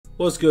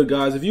What's good,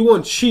 guys? If you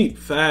want cheap,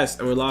 fast,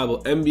 and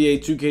reliable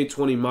NBA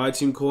 2K20 My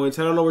Team coins,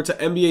 head on over to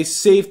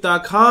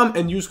NBASafe.com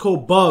and use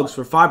code Bugz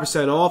for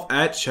 5% off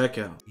at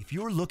checkout. If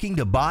you're looking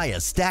to buy a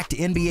stacked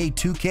NBA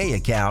 2K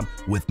account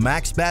with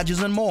max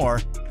badges and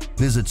more,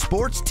 visit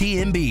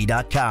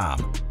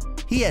SportsTNB.com.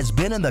 He has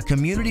been in the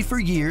community for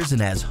years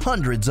and has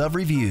hundreds of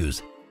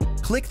reviews.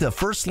 Click the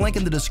first link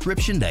in the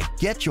description to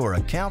get your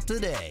account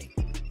today.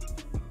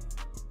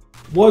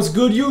 What's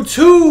good,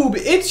 YouTube?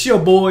 It's your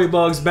boy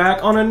Bugz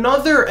back on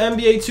another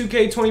NBA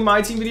 2K20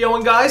 My Team video.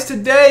 And guys,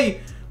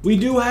 today we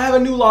do have a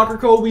new locker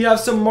code. We have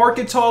some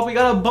market talk. We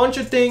got a bunch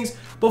of things.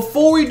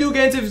 Before we do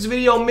get into this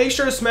video, make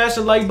sure to smash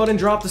the like button,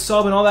 drop the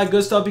sub, and all that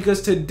good stuff,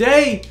 because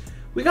today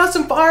we got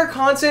some fire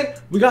content.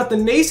 We got the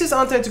Nasus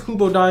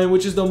Antetokounmpo diamond,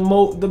 which is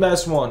the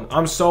best one.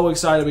 I'm so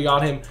excited we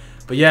got him.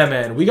 But yeah,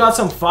 man, we got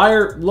some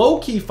fire,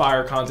 low-key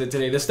fire content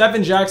today. The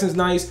Stephen Jackson's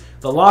nice.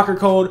 The locker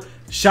code.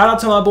 Shout out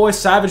to my boy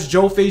Savage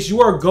Joe Face.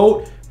 You are a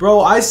GOAT. Bro,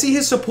 I see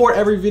his support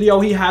every video.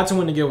 He had to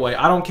win the giveaway.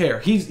 I don't care.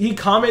 He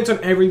comments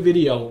on every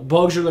video.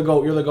 Bugz, you're the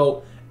GOAT. You're the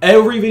GOAT.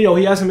 Every video.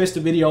 He hasn't missed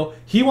a video.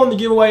 He won the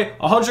giveaway.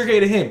 100K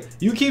to him.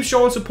 You keep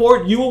showing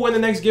support, you will win the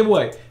next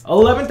giveaway.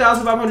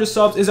 11,500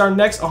 subs is our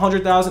next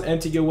 100,000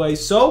 empty giveaway.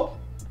 So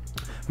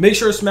make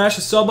sure to smash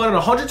the sub button.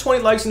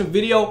 120 likes in the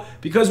video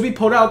because we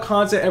put out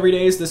content every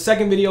day. It's the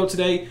second video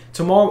today.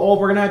 Tomorrow,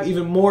 we're going to have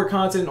even more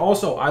content.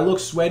 Also, I look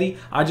sweaty.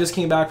 I just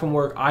came back from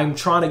work. I'm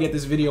trying to get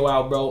this video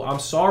out, bro. I'm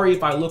sorry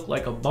if I look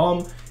like a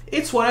bum.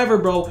 It's whatever,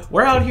 bro.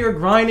 We're out here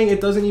grinding. It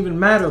doesn't even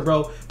matter,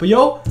 bro. But,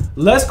 yo,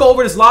 let's go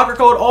over this locker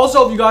code.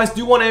 Also, if you guys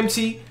do want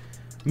MT,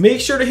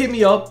 make sure to hit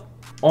me up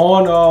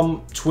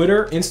on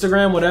Twitter,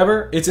 Instagram,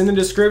 whatever. It's in the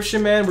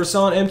description, man. We're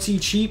selling MT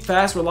cheap,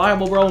 fast,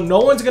 reliable, bro.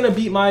 No one's gonna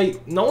beat me,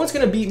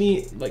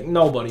 like,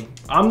 nobody.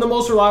 I'm the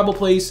most reliable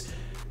place.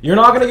 You're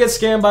not gonna get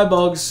scammed by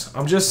Bugz.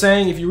 I'm just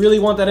saying, if you really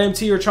want that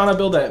MT or trying to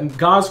build that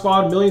God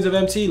Squad, millions of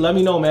MT, let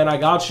me know, man. I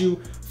got you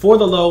for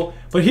the low.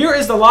 But here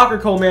is the locker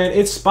code, man.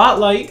 It's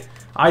Spotlight.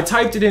 I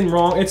typed it in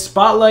wrong. It's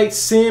Spotlight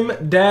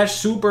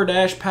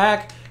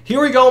Sim-Super-Pack.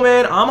 Here we go,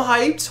 man. I'm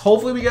hyped.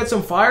 Hopefully we get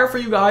some fire for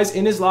you guys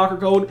in this locker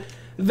code.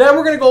 Then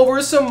we're going to go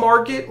over some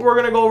market.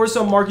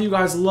 You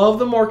guys love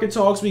the market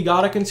talks. We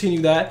got to continue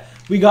that.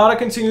 We got to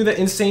continue the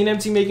insane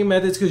MT making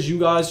methods because you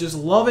guys just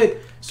love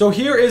it. So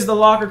here is the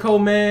locker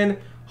code, man.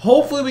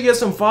 Hopefully we get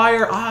some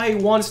fire. I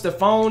want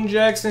Stephon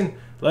Jackson.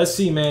 Let's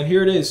see, man.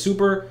 Here it is.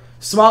 Super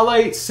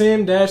Spotlight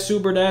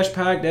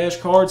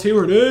Sim-Super-Pack-Cards.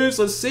 Here it is.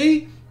 Let's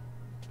see.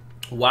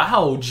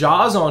 Wow,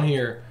 Ja's on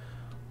here.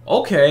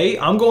 Okay,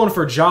 I'm going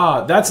for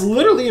Ja. That's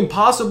literally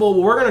impossible,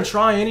 but we're going to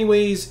try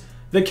anyways.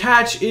 The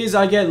catch is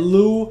I get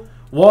Lou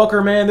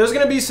Walker, man. There's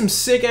going to be some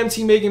sick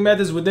MT making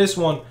methods with this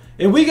one.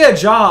 If we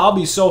get Ja, I'll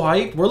be so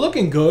hyped. We're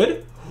looking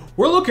good.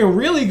 We're looking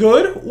really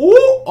good.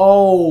 Ooh,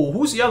 oh,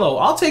 who's yellow?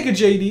 I'll take a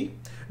JD.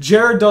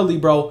 Jared Dudley,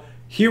 bro.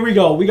 Here we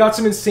go. We got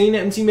some insane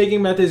MT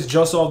making methods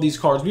just off these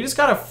cards. We just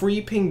got a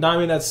free pink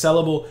diamond that's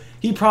sellable.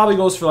 He probably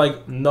goes for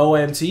like no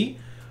MT.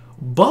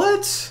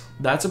 But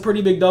that's a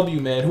pretty big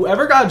W, man.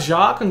 Whoever got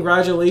Ja,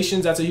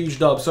 congratulations. That's a huge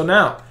dub. So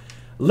now,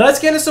 let's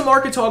get into some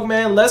market talk,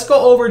 man. Let's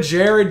go over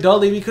Jared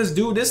Dudley because,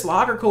 dude, this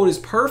locker code is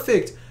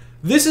perfect.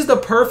 This is the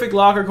perfect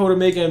locker code to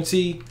make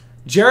MT.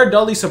 Jared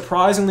Dudley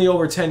surprisingly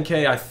over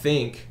 10K, I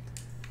think.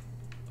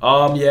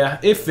 Yeah,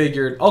 it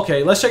figured.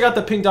 Okay, let's check out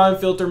the pink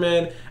diamond filter,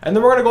 man. And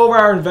then we're going to go over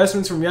our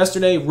investments from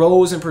yesterday,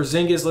 Rose and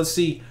Porzingis. Let's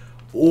see.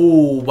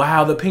 Oh,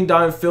 wow, the pink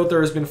diamond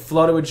filter has been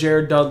flooded with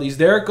Jared Dudleys.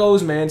 There it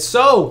goes, man.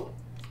 So,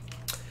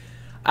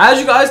 as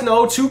you guys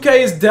know,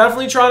 2K is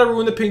definitely trying to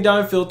ruin the pink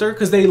diamond filter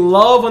because they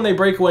love when they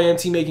break away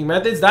MT making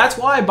methods. That's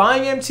why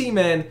buying MT,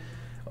 man,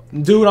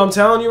 dude, I'm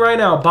telling you right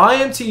now, buy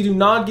MT. Do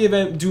not give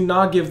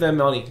them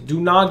money.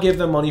 Do not give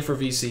them money for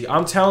VC.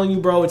 I'm telling you,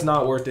 bro, it's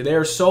not worth it. They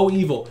are so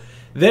evil.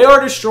 They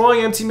are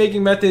destroying MT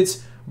making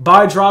methods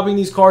by dropping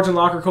these cards and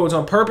locker codes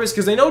on purpose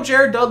because they know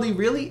Jared Dudley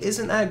really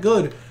isn't that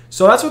good.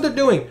 So that's what they're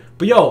doing.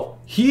 But yo,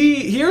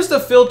 here's the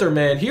filter,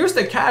 man. Here's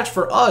the catch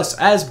for us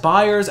as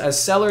buyers,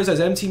 as sellers, as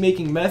MT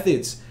making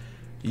methods.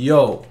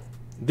 Yo,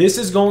 this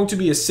is going to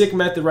be a sick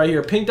method right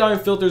here. Pink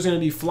diamond filter is going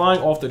to be flying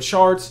off the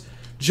charts.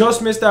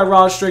 Just missed that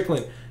Rod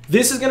Strickland.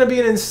 This is going to be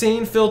an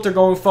insane filter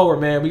going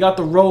forward, man. We got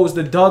the Rose,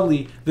 the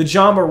Dudley, the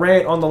Ja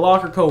Morant on the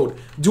locker code.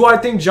 Do I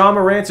think Ja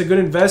Morant's a good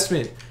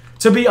investment?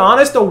 To be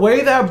honest, the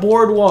way that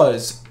board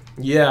was,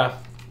 yeah,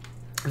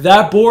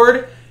 that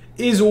board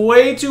is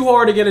way too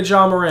hard to get a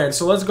Ja Morant.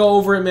 So let's go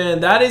over it, man.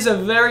 That is a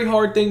very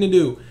hard thing to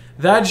do.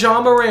 That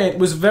Ja Morant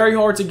was very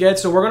hard to get,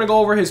 so we're going to go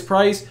over his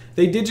price.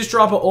 They did just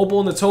drop an opal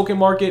in the token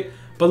market.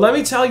 But let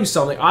me tell you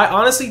something. I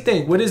honestly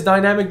think with his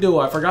dynamic duo,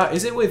 I forgot,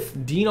 is it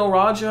with Dino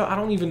Raja? I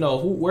don't even know.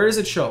 Where does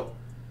it show?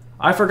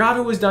 I forgot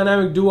who his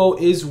dynamic duo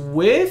is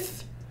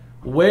with.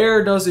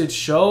 Where does it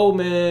show,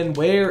 man?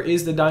 Where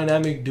is the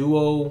dynamic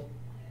duo?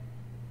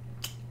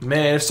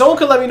 Man, if someone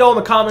could let me know in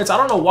the comments. I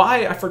don't know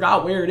why I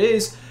forgot where it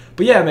is.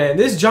 But yeah, man,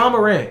 this Ja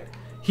Morant,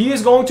 he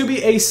is going to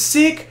be a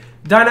sick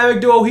dynamic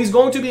duo. He's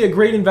going to be a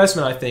great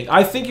investment, I think.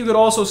 I think you could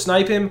also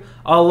snipe him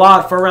a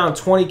lot for around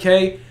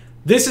 20K.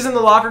 This is in the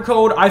locker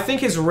code. I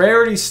think his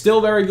rarity is still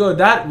very good.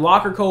 That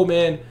locker code,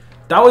 man,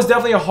 that was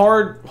definitely a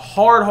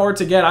hard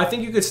to get. I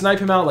think you could snipe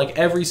him out like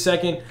every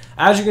second.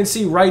 As you can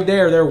see right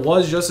there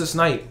was just a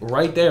snipe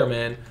right there,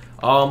 man.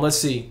 Let's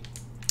see.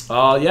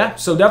 Yeah,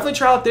 so definitely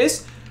try out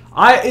this.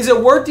 Is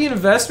it worth the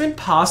investment?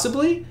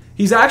 Possibly.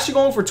 He's actually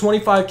going for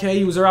 25K.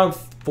 He was around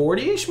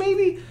 40-ish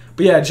maybe.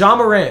 But yeah, John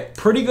Morant,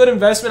 pretty good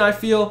investment, I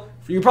feel.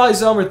 You probably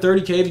sell him for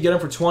 30K if you get him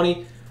for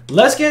 20.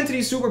 Let's get into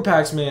these super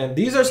packs, man.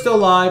 These are still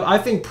live. I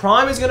think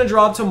Prime is going to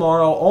drop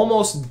tomorrow.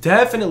 Almost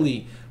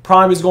definitely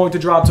Prime is going to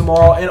drop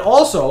tomorrow. And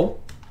also,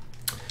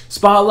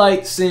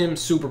 Spotlight Sim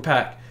super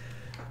pack.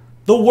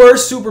 The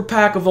worst super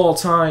pack of all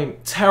time.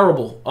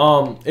 Terrible.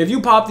 If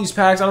you pop these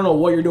packs, I don't know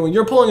what you're doing.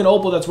 You're pulling an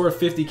opal that's worth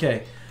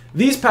 50K.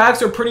 These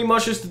packs are pretty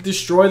much just to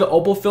destroy the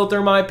opal filter,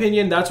 in my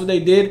opinion. That's what they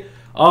did.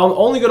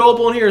 Only good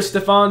opal in here is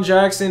Stephon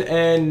Jackson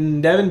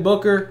and Devin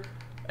Booker.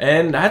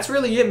 And that's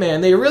really it,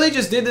 man. They really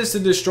just did this to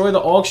destroy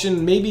the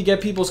auction, maybe get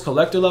people's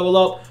collector level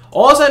up.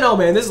 All I know,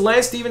 man, this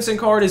Lance Stevenson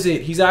card is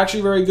it. He's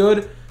actually very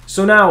good.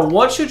 So now,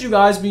 what should you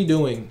guys be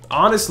doing?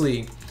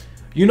 Honestly,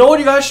 you know what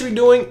you guys should be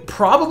doing?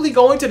 Probably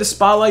going to the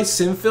Spotlight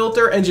Sim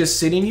filter and just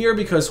sitting here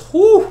because,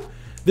 whew,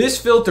 this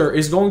filter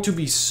is going to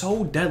be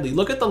so deadly.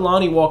 Look at the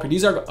Lonnie Walker.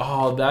 These are,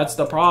 oh, that's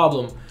the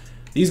problem.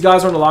 These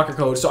guys are on the locker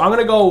code. So I'm going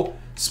to go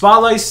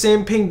Spotlight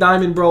Sim, Pink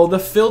Diamond, bro. The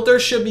filter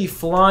should be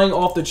flying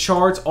off the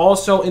charts.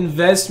 Also,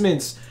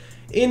 investments.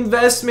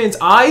 Investments.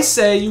 I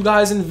say you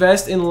guys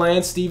invest in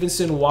Lance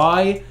Stevenson.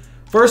 Why?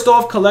 First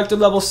off, collector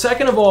level.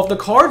 Second of all, the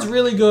card's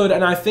really good,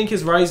 and I think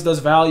his rise does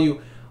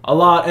value a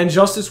lot. And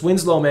Justice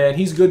Winslow, man,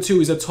 he's good too.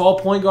 He's a tall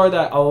point guard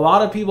that a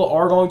lot of people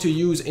are going to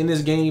use in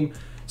this game.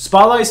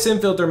 Spotlight Sim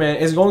filter, man,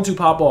 is going to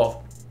pop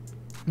off.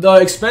 The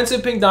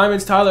expensive Pink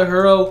Diamonds, Tyler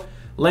Herro,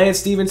 Lance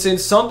Stevenson,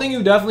 something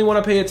you definitely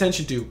want to pay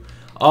attention to.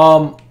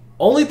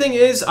 Only thing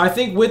is, I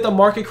think with the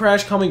market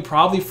crash coming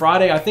probably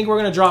Friday, I think we're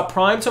going to drop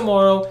Prime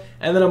tomorrow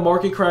and then a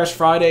market crash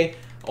Friday.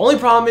 Only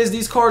problem is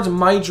these cards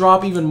might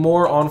drop even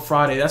more on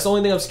Friday. That's the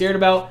only thing I'm scared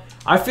about.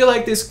 I feel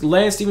like this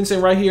Lance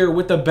Stevenson right here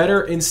with the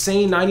better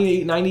insane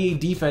 98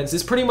 defense,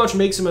 this pretty much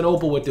makes him an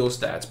opal with those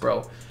stats,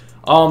 bro.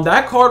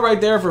 That card right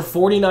there for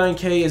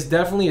 49K is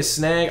definitely a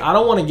snag. I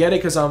don't want to get it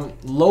because I'm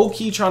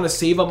low-key trying to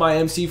save up my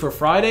MC for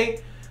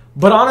Friday.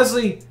 But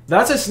honestly,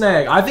 that's a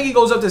snag. I think he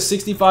goes up to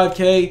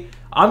 65K.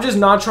 I'm just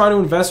not trying to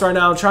invest right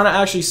now. I'm trying to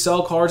actually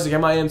sell cards to get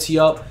my MT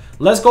up.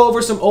 Let's go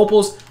over some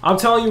opals. I'm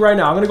telling you right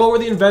now, I'm going to go over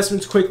the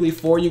investments quickly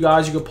for you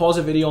guys. You can pause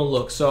the video and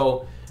look.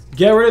 So,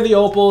 get rid of the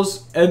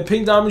opals. And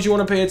Pink Diamonds you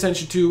want to pay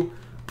attention to.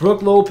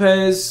 Brook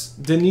Lopez,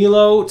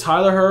 Danilo,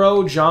 Tyler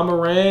Herro, John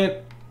Morant,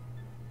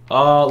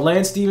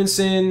 Lance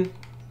Stevenson.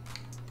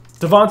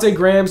 Devontae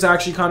Graham's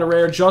actually kind of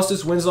rare.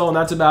 Justice Winslow, and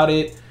that's about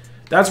it.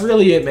 That's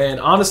really it, man.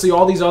 Honestly,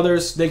 all these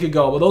others, they could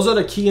go. But those are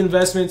the key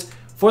investments.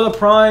 For the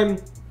Prime,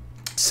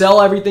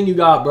 sell everything you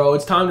got, bro.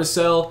 It's time to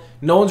sell.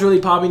 No one's really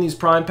popping these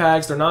Prime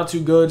packs. They're not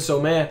too good.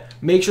 So, man,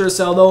 make sure to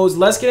sell those.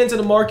 Let's get into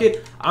the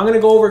market. I'm going to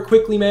go over it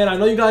quickly, man. I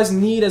know you guys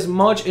need as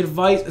much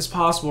advice as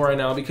possible right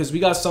now because we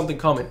got something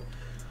coming.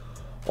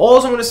 All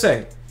I'm going to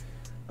say,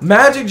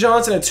 Magic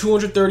Johnson at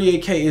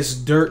 238K is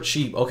dirt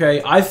cheap,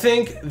 okay? I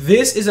think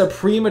this is a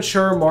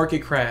premature market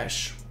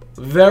crash.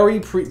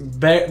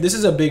 This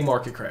is a big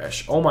market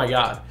crash. Oh, my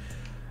God.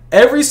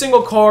 Every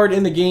single card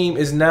in the game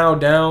is now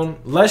down.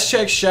 Let's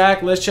check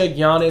Shaq. Let's check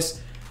Giannis.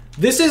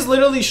 This is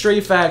literally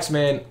straight facts,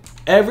 man.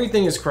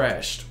 Everything is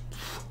crashed.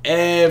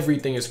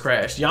 Everything is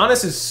crashed.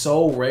 Giannis is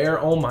so rare.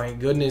 Oh, my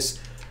goodness.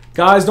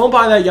 Guys, don't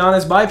buy that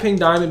Giannis. Buy Pink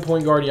Diamond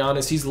point guard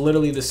Giannis. He's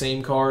literally the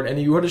same card. And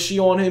you heard a she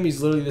on him.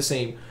 He's literally the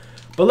same.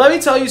 But let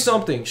me tell you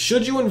something.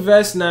 Should you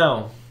invest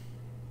now?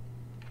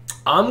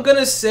 I'm going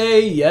to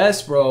say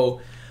yes,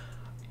 bro.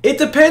 It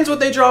depends what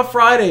they drop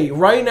Friday.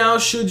 Right now,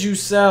 should you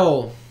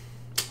sell?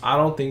 I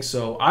don't think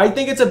so. I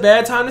think it's a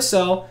bad time to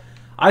sell.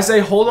 I say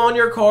hold on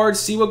your cards,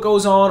 see what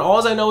goes on.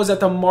 All I know is that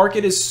the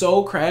market is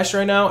so crashed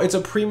right now. It's a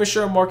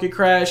premature market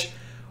crash.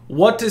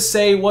 What to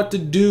say, what to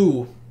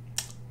do.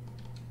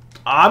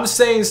 I'm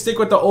saying stick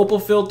with the opal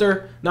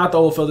filter, not the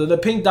opal filter, the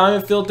Pink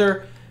Diamond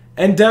filter,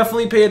 and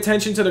definitely pay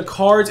attention to the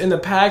cards in the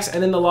packs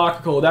and in the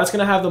locker code. That's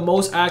going to have the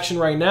most action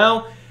right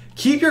now.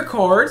 Keep your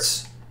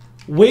cards.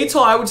 Wait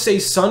till I would say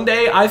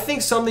Sunday. I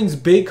think something's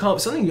big.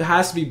 Something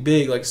has to be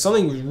big. Like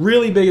something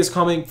really big is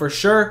coming for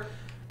sure.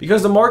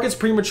 Because the market's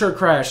premature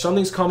crash.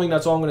 Something's coming.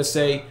 That's all I'm going to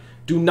say.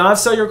 Do not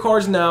sell your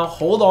cards now.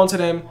 Hold on to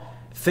them.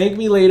 Thank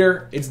me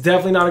later. It's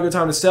definitely not a good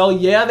time to sell.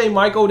 Yeah, they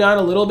might go down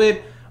a little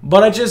bit.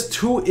 But it's just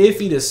too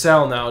iffy to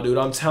sell now, dude.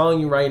 I'm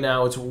telling you right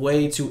now. It's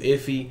way too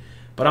iffy.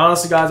 But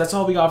honestly, guys, that's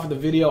all we got for the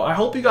video. I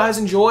hope you guys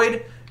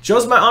enjoyed.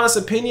 Just my honest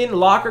opinion.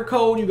 Locker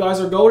code. You guys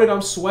are goated.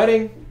 I'm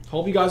sweating.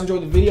 Hope you guys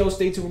enjoyed the video.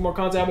 Stay tuned for more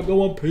content. Have a good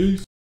one.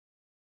 Peace.